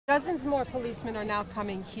Dozens more policemen are now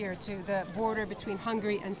coming here to the border between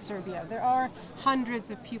Hungary and Serbia. There are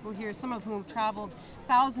hundreds of people here, some of whom traveled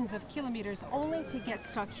thousands of kilometers only to get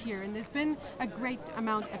stuck here. And there's been a great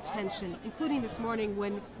amount of tension, including this morning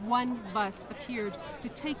when one bus appeared to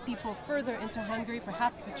take people further into Hungary,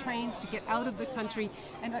 perhaps the trains to get out of the country,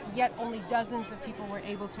 and yet only dozens of people were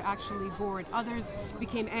able to actually board. Others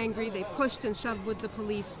became angry, they pushed and shoved with the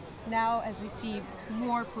police. Now, as we see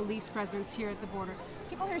more police presence here at the border,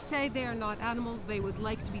 people here say they are not animals, they would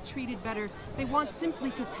like to be treated better. They want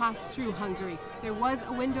simply to pass through Hungary. There was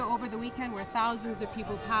a window over the weekend where thousands of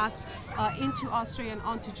people passed into Austria and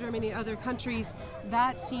onto Germany and other countries.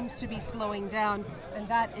 That seems to be slowing down, and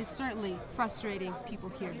that is certainly frustrating people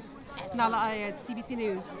here. Nahlah at CBC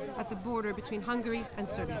News at the border between Hungary and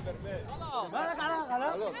Serbia.